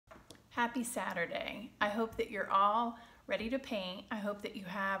Happy Saturday. I hope that you're all ready to paint. I hope that you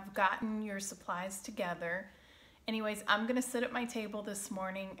have gotten your supplies together. Anyways, I'm gonna sit at my table this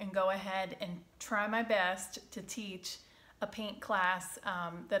morning and go ahead and try my best to teach a paint class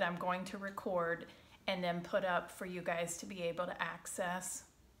that I'm going to record and then put up for you guys to be able to access.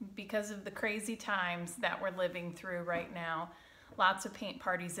 Because of the crazy times that we're living through right now, lots of paint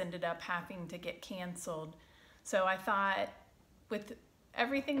parties ended up having to get canceled. So I thought with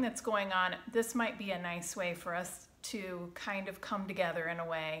everything that's going on, this might be a nice way for us to kind of come together in a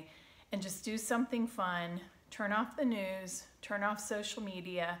way and just do something fun, turn off the news, turn off social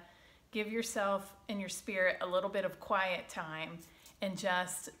media, give yourself and your spirit a little bit of quiet time and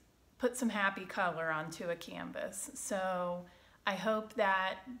just put some happy color onto a canvas. So I hope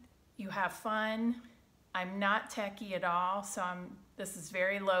that you have fun. I'm not techie at all, so this is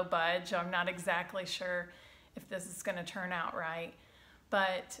very low budge. I'm not exactly sure if this is gonna turn out right.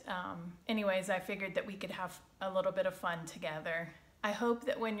 But anyways, I figured that we could have a little bit of fun together. I hope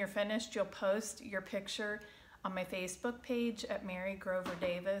that when you're finished, you'll post your picture on my Facebook page at Mary Grover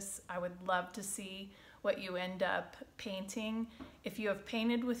Davis. I would love to see what you end up painting. If you have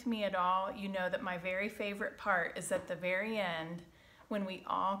painted with me at all, you know that my very favorite part is at the very end when we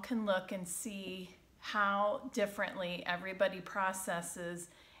all can look and see how differently everybody processes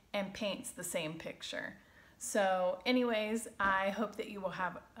and paints the same picture. So anyways, I hope that you will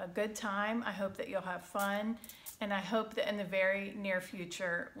have a good time. I hope that you'll have fun. And I hope that in the very near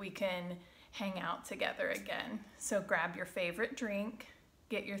future, we can hang out together again. So grab your favorite drink,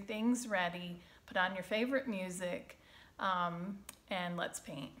 get your things ready, put on your favorite music, and let's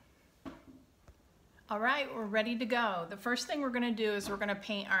paint. All right, we're ready to go. The first thing we're gonna do is we're gonna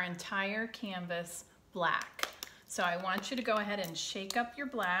paint our entire canvas black. So I want you to go ahead and shake up your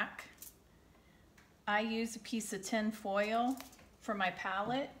black. I use a piece of tin foil for my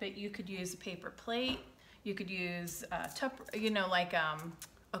palette, but you could use a paper plate. You could use a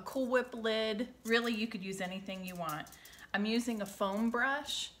Cool Whip lid. Really, you could use anything you want. I'm using a foam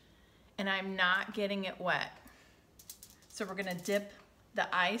brush and I'm not getting it wet. So we're gonna dip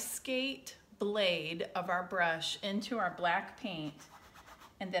the ice skate blade of our brush into our black paint.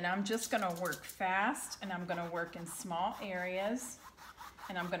 And then I'm just gonna work fast and I'm gonna work in small areas.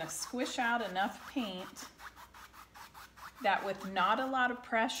 And I'm gonna squish out enough paint that with not a lot of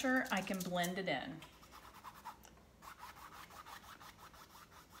pressure, I can blend it in.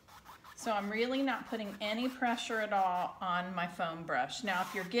 So I'm really not putting any pressure at all on my foam brush. Now,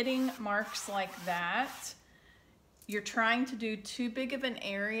 if you're getting marks like that, you're trying to do too big of an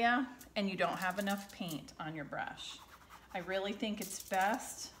area and you don't have enough paint on your brush. I really think it's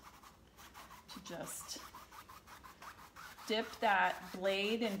best to just dip that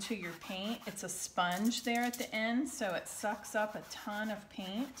blade into your paint. It's a sponge there at the end, so it sucks up a ton of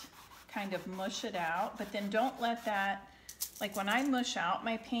paint. Kind of mush it out, but then don't let that, like when I mush out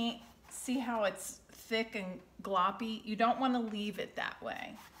my paint, see how it's thick and gloppy? You don't want to leave it that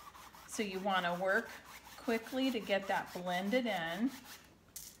way. So you want to work quickly to get that blended in.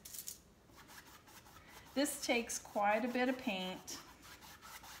 This takes quite a bit of paint,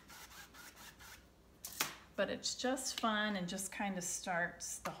 but it's just fun and just kind of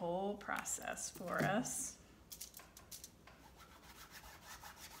starts the whole process for us.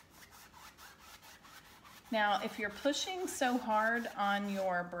 Now, if you're pushing so hard on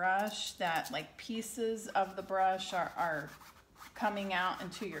your brush that like pieces of the brush are coming out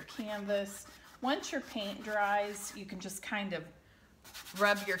into your canvas, once your paint dries, you can just kind of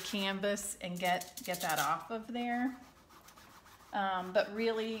rub your canvas and get that off of there. But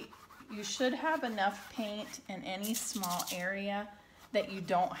really, you should have enough paint in any small area that you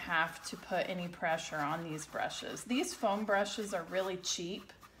don't have to put any pressure on these brushes. These foam brushes are really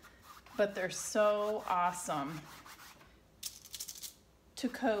cheap, but they're so awesome to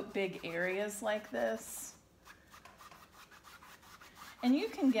coat big areas like this. And you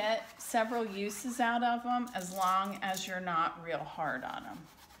can get several uses out of them as long as you're not real hard on them.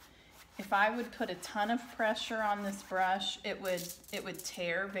 If I would put a ton of pressure on this brush, it would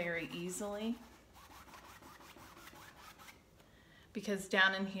tear very easily. Because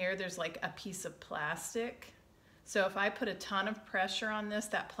down in here, there's like a piece of plastic. So if I put a ton of pressure on this,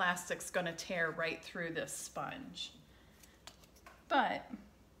 that plastic's gonna tear right through this sponge. But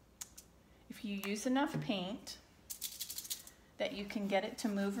if you use enough paint that you can get it to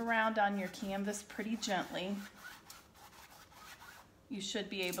move around on your canvas pretty gently, you should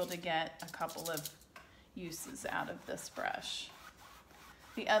be able to get a couple of uses out of this brush.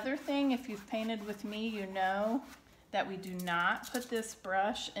 The other thing, if you've painted with me, you know that we do not put this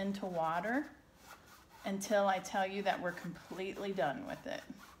brush into water until I tell you that we're completely done with it.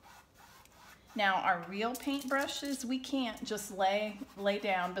 Now our real paintbrushes, we can't just lay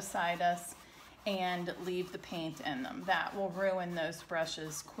down beside us and leave the paint in them. That will ruin those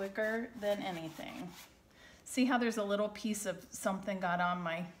brushes quicker than anything. See how there's a little piece of something got on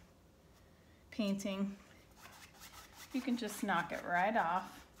my painting? You can just knock it right off.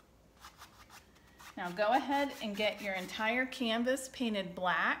 Now go ahead and get your entire canvas painted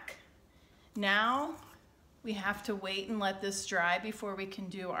black. Now we have to wait and let this dry before we can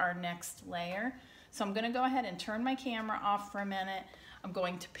do our next layer. So I'm gonna go ahead and turn my camera off for a minute. I'm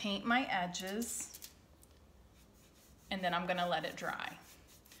going to paint my edges and then I'm gonna let it dry.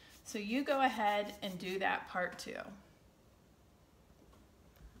 So you go ahead and do that part too.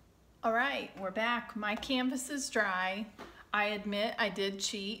 All right, we're back. My canvas is dry. I admit I did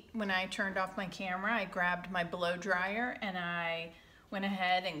cheat when I turned off my camera. I grabbed my blow dryer and I went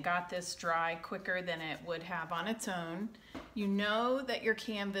ahead and got this dry quicker than it would have on its own. You know that your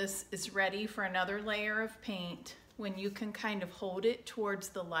canvas is ready for another layer of paint when you can kind of hold it towards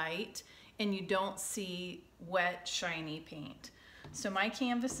the light and you don't see wet, shiny paint. So my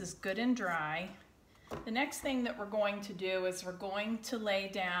canvas is good and dry. The next thing that we're going to do is we're going to lay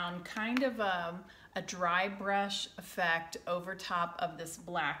down kind of a dry brush effect over top of this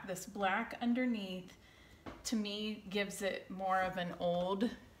black. This black underneath, to me, gives it more of an old,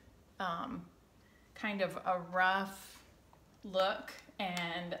 kind of a rough look,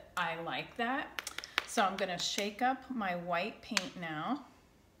 and I like that. So I'm gonna shake up my white paint now,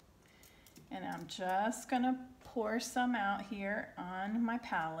 and I'm just gonna pour some out here on my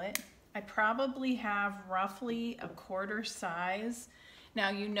palette. I probably have roughly a quarter size. Now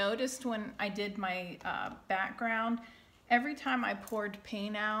you noticed when I did my background, every time I poured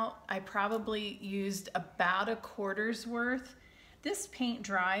paint out, I probably used about a quarter's worth. This paint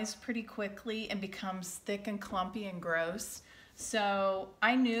dries pretty quickly and becomes thick and clumpy and gross. So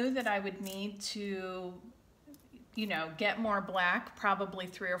I knew that I would need to, you know, get more black probably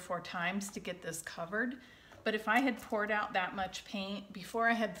 3 or 4 times to get this covered. But if I had poured out that much paint, before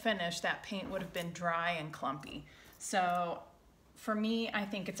I had finished, that paint would have been dry and clumpy. So for me, I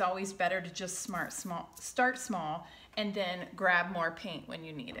think it's always better to just start small and then grab more paint when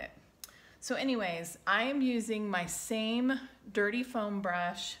you need it. So anyways, I am using my same dirty foam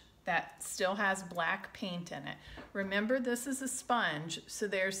brush that still has black paint in it. Remember, this is a sponge, so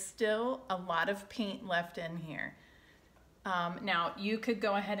there's still a lot of paint left in here. Now you could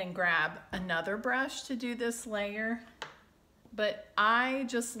go ahead and grab another brush to do this layer, but I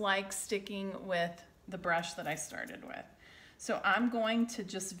just like sticking with the brush that I started with. So I'm going to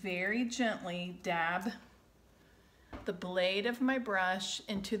just very gently dab the blade of my brush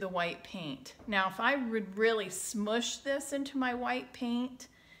into the white paint. Now if I would really smush this into my white paint,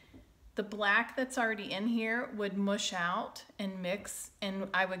 the black that's already in here would mush out and mix, and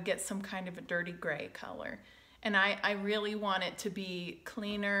I would get some kind of a dirty gray color. And I really want it to be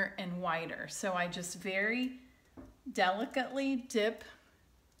cleaner and whiter. So I just very delicately dip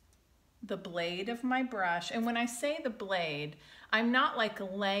the blade of my brush. And when I say the blade, I'm not like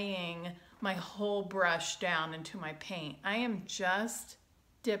laying my whole brush down into my paint. I am just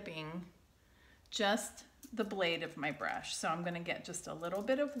dipping just the blade of my brush. So I'm gonna get just a little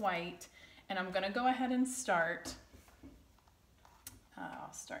bit of white, and I'm gonna go ahead and start.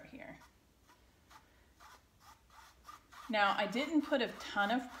 I'll start here. Now, I didn't put a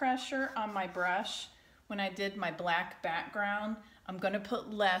ton of pressure on my brush when I did my black background. I'm gonna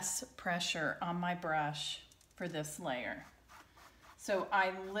put less pressure on my brush for this layer. So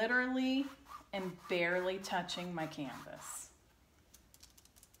I literally am barely touching my canvas.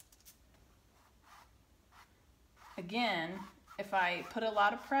 Again, if I put a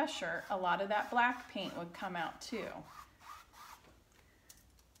lot of pressure, a lot of that black paint would come out too.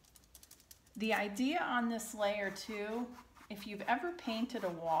 The idea on this layer too, if you've ever painted a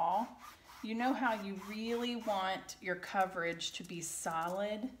wall, you know how you really want your coverage to be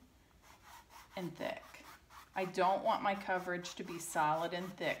solid and thick. I don't want my coverage to be solid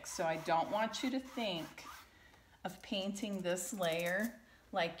and thick, so I don't want you to think of painting this layer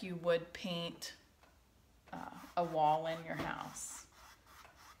like you would paint a wall in your house.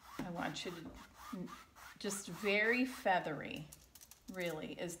 I want you to just very feathery,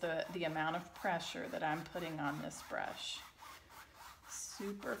 really, is the amount of pressure that I'm putting on this brush.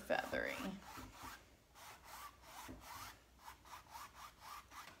 Super feathery.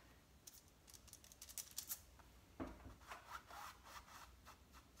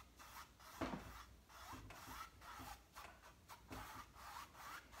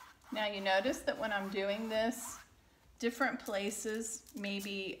 Now you notice that when I'm doing this, different places,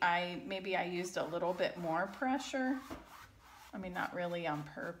 maybe I used a little bit more pressure. mean, not really on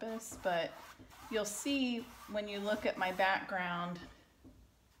purpose, but you'll see when you look at my background,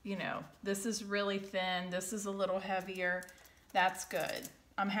 you know, this is really thin, this is a little heavier. That's good.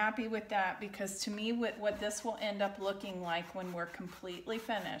 I'm happy with that because to me, what this will end up looking like when we're completely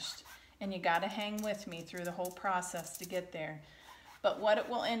finished, and you got to hang with me through the whole process to get there, but what it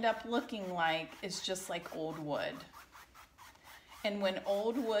will end up looking like is just like old wood. And when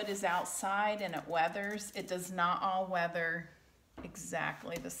old wood is outside and it weathers, it does not all weather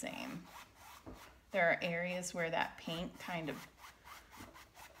exactly the same. There are areas where that paint kind of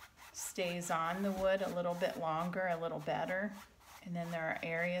stays on the wood a little bit longer, a little better. And then there are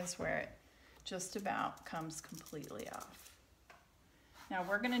areas where it just about comes completely off. Now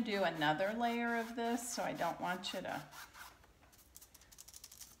we're going to do another layer of this, so I don't want you to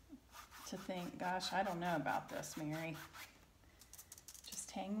think, gosh, I don't know about this, Mary.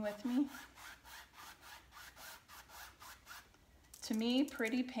 Just hang with me. To me,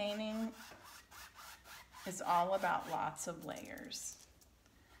 pretty painting is all about lots of layers.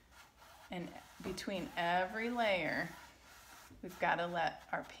 And between every layer, we've got to let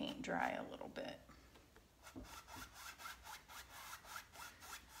our paint dry a little bit.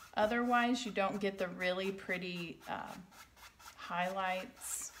 Otherwise, you don't get the really pretty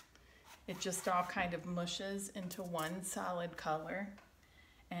highlights. It just all kind of mushes into one solid color.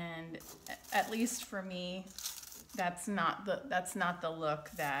 And at least for me, that's not the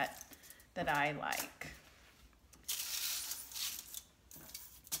look that I like.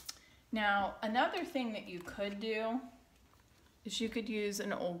 Now, another thing that you could do is you could use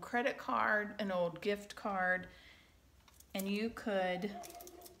an old credit card, an old gift card, and you could,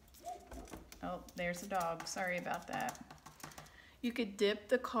 oh, there's a dog, sorry about that. You could dip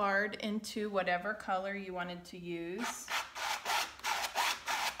the card into whatever color you wanted to use,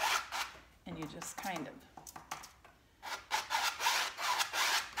 and you just kind of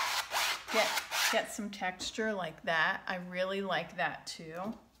get some texture like that. I really like that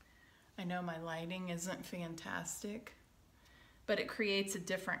too. I know my lighting isn't fantastic, but it creates a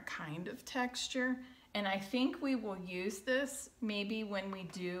different kind of texture. And I think we will use this maybe when we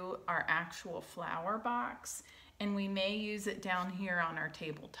do our actual flower box, and we may use it down here on our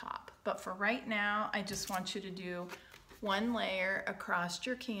tabletop. But for right now, I just want you to do one layer across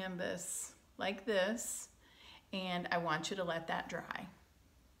your canvas like this, and I want you to let that dry.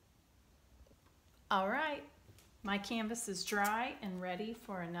 All right, my canvas is dry and ready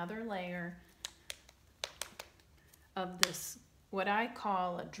for another layer of this, what I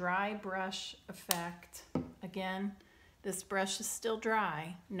call a dry brush effect. Again, this brush is still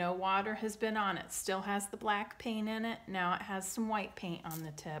dry. No water has been on it. Still has the black paint in it. Now it has some white paint on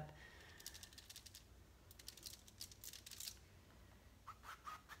the tip.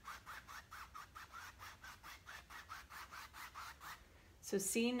 So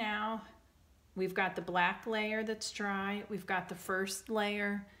see now, we've got the black layer that's dry. We've got the first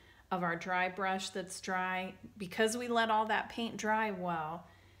layer of our dry brush that's dry. Because we let all that paint dry well,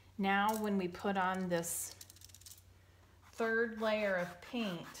 now when we put on this third layer of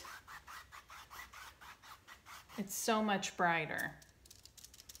paint, it's so much brighter.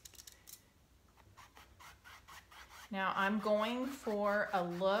 Now I'm going for a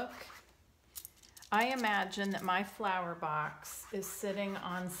look. I imagine that my flower box is sitting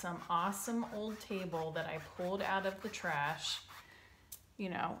on some awesome old table that I pulled out of the trash. You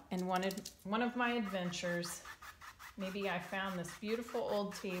know, in one of my adventures, maybe I found this beautiful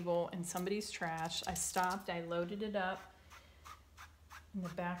old table in somebody's trash. I stopped, I loaded it up in the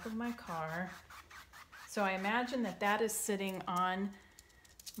back of my car. So I imagine that that is sitting on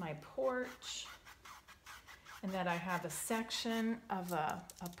my porch, and that I have a section of a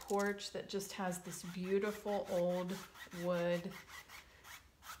porch that just has this beautiful old wood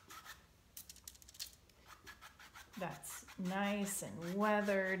that's nice and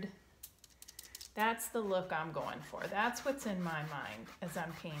weathered. That's the look I'm going for. That's what's in my mind as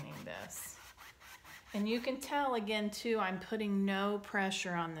I'm painting this. And you can tell again too, I'm putting no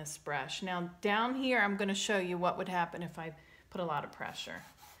pressure on this brush. Now down here, I'm going to show you what would happen if I put a lot of pressure.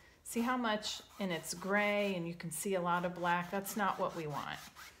 See how much, and it's gray and you can see a lot of black. That's not what we want.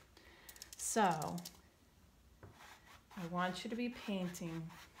 So I want you to be painting,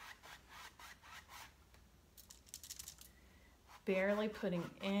 barely putting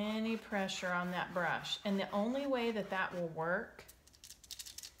any pressure on that brush. And the only way that that will work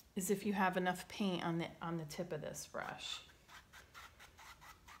is if you have enough paint on the tip of this brush.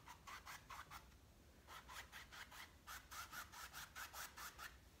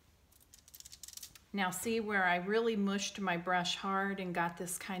 Now see where I really mushed my brush hard and got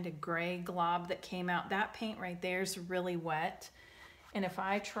this kind of gray glob that came out? That paint right there is really wet. And if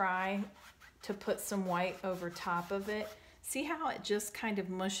I try to put some white over top of it, see how it just kind of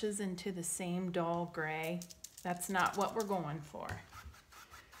mushes into the same dull gray? That's not what we're going for.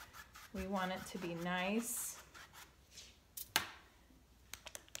 We want it to be nice,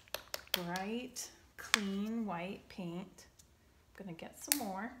 bright, clean white paint. I'm gonna get some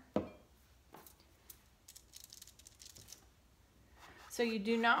more. So you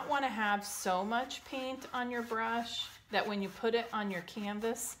do not want to have so much paint on your brush that when you put it on your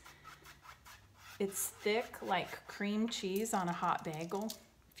canvas, it's thick like cream cheese on a hot bagel.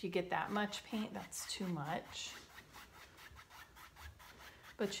 If you get that much paint, that's too much.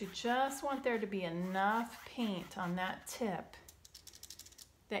 But you just want there to be enough paint on that tip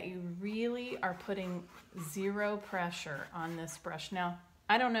that you really are putting zero pressure on this brush. Now,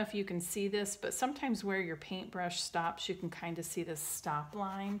 I don't know if you can see this, but sometimes where your paintbrush stops, you can kind of see this stop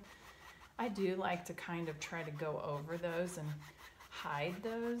line. I do like to kind of try to go over those and hide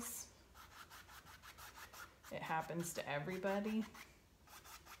those. It happens to everybody.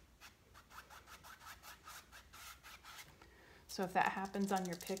 So if that happens on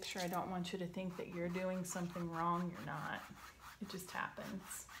your picture, I don't want you to think that you're doing something wrong. You're not. It just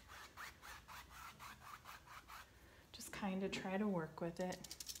happens. Just kind of try to work with it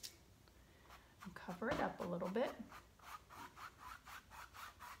and cover it up a little bit.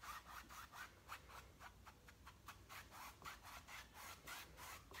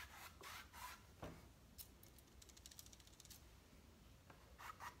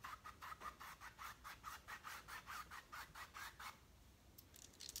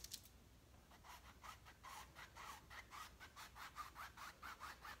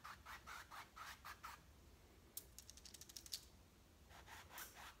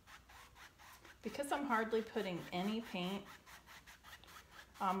 Because I'm hardly putting any paint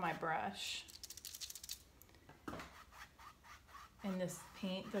on my brush, and this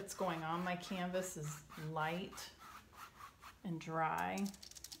paint that's going on my canvas is light and dry,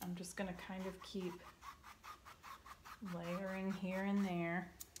 I'm just going to kind of keep layering here and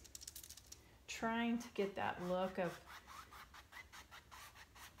there, trying to get that look of,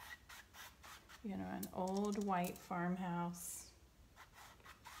 you know, an old white farmhouse.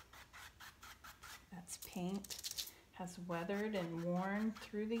 That's paint, has weathered and worn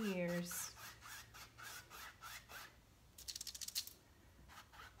through the years.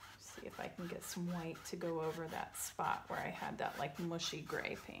 See if I can get some white to go over that spot where I had that like mushy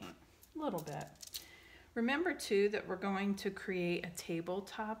gray paint, a little bit. Remember too that we're going to create a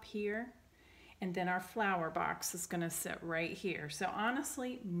tabletop here, and then our flower box is going to sit right here. So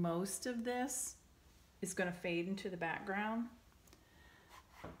honestly, most of this is going to fade into the background,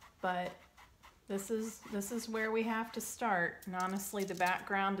 but this is where we have to start, and honestly the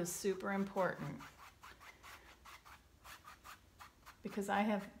background is super important, because I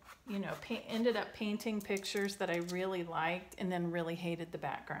have, you know, ended up painting pictures that I really liked and then really hated the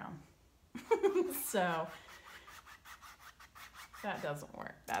background. So that doesn't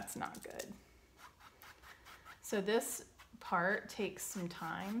work. That's not good. So this part takes some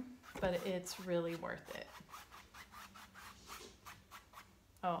time, but it's really worth it.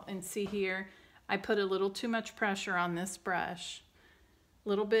 Oh, and see here, I put a little too much pressure on this brush. A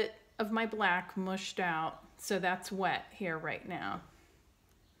little bit of my black mushed out, so that's wet here right now.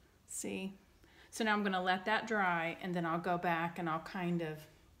 See? So now I'm going to let that dry, and then I'll go back and I'll kind of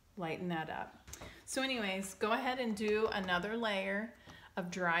lighten that up. So anyways, go ahead and do another layer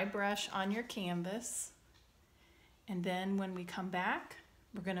of dry brush on your canvas. And then when we come back,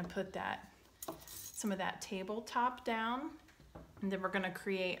 we're going to put some of that tabletop down, and then we're going to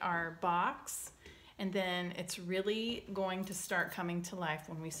create our box. And then it's really going to start coming to life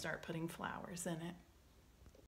when we start putting flowers in it.